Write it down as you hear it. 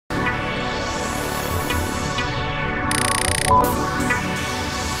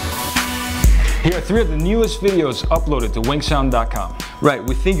Here are 3 of the newest videos uploaded to WinkSound.com. Right,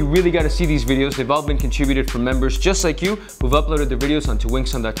 we think you really got to see these videos. They've all been contributed from members just like you who've uploaded their videos onto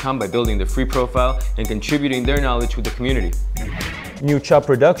WinkSound.com by building their free profile and contributing their knowledge with the community.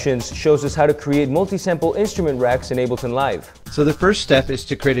 newchoproductions shows us how to create multi-sample instrument racks in Ableton Live. So the first step is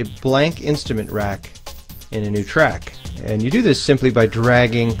to create a blank instrument rack in a new track. And you do this simply by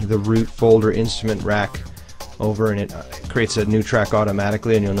dragging the root folder instrument rack over, and it creates a new track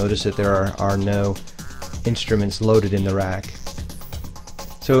automatically, and you'll notice that there are no instruments loaded in the rack.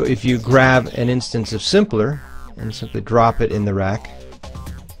 So if you grab an instance of Simpler and simply drop it in the rack,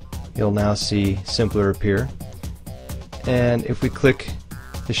 you'll now see Simpler appear. And if we click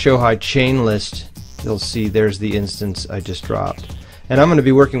the Show Hide Chain List, you'll see there's the instance I just dropped. And I'm going to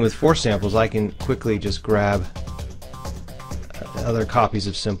be working with 4 samples. I can quickly just grab other copies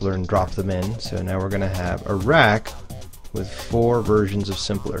of Simpler and drop them in. So now we're going to have a rack with 4 versions of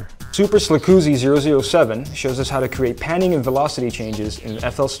Simpler. Super Slickuzi 007 shows us how to create panning and velocity changes in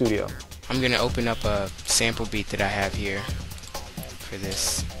FL Studio. I'm going to open up a sample beat that I have here for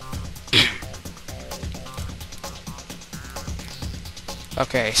this.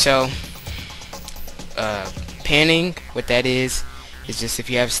 Okay, so panning, what that is just if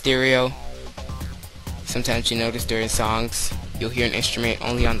you have stereo, sometimes you notice during songs you'll hear an instrument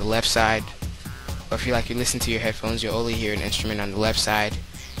only on the left side, or if you listen to your headphones, you'll only hear an instrument on the left side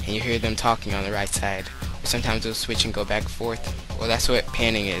and you hear them talking on the right side, or sometimes they'll switch and go back and forth. Well, that's what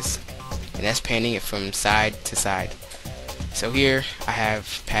panning is, and that's panning it from side to side. So here I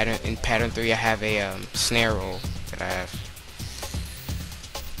have in pattern 3 I have a snare roll that I have,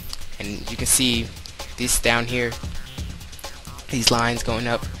 and you can see this down here, these lines going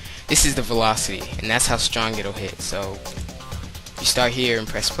up. This is the velocity, and that's how strong it'll hit. So you start here and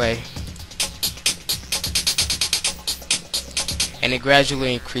press play, and it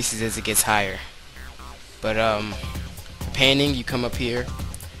gradually increases as it gets higher. But panning, you come up here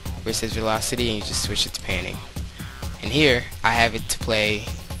where it says velocity and you just switch it to panning. And here I have it to play,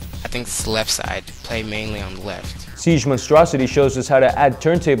 I think it's the left side, play mainly on the left. Seigemonstracity shows us how to add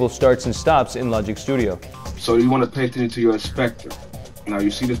turntable starts and stops in Logic Studio. So you want to pay attention to your inspector. Now you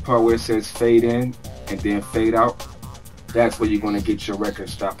see this part where it says fade in and then fade out? That's where you're going to get your record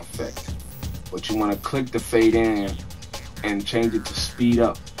stop effect. But you want to click the fade in and change it to speed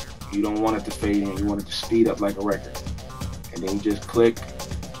up. You don't want it to fade in, you want it to speed up like a record. And then you just click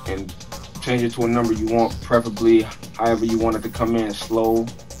and change it to a number you want, preferably however you want it to come in, slow,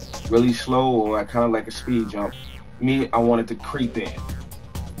 really slow, or kind of like a speed jump. Me, I want it to creep in.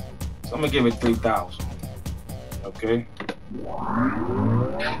 So I'm going to give it 3,000. Okay?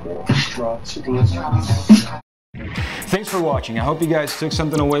 Thanks for watching. I hope you guys took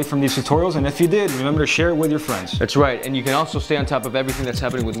something away from these tutorials, and if you did, remember to share it with your friends. That's right, and you can also stay on top of everything that's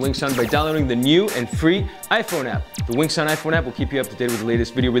happening with WinkSound by downloading the new and free iPhone app. The WinkSound iPhone app will keep you up to date with the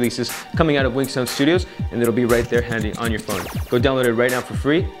latest video releases coming out of WinkSound Studios, and it'll be right there handy on your phone. Go download it right now for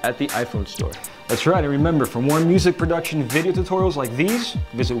free at the iPhone store. That's right, and remember, for more music production video tutorials like these,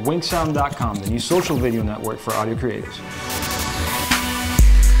 visit WinkSound.com, the new social video network for audio creators.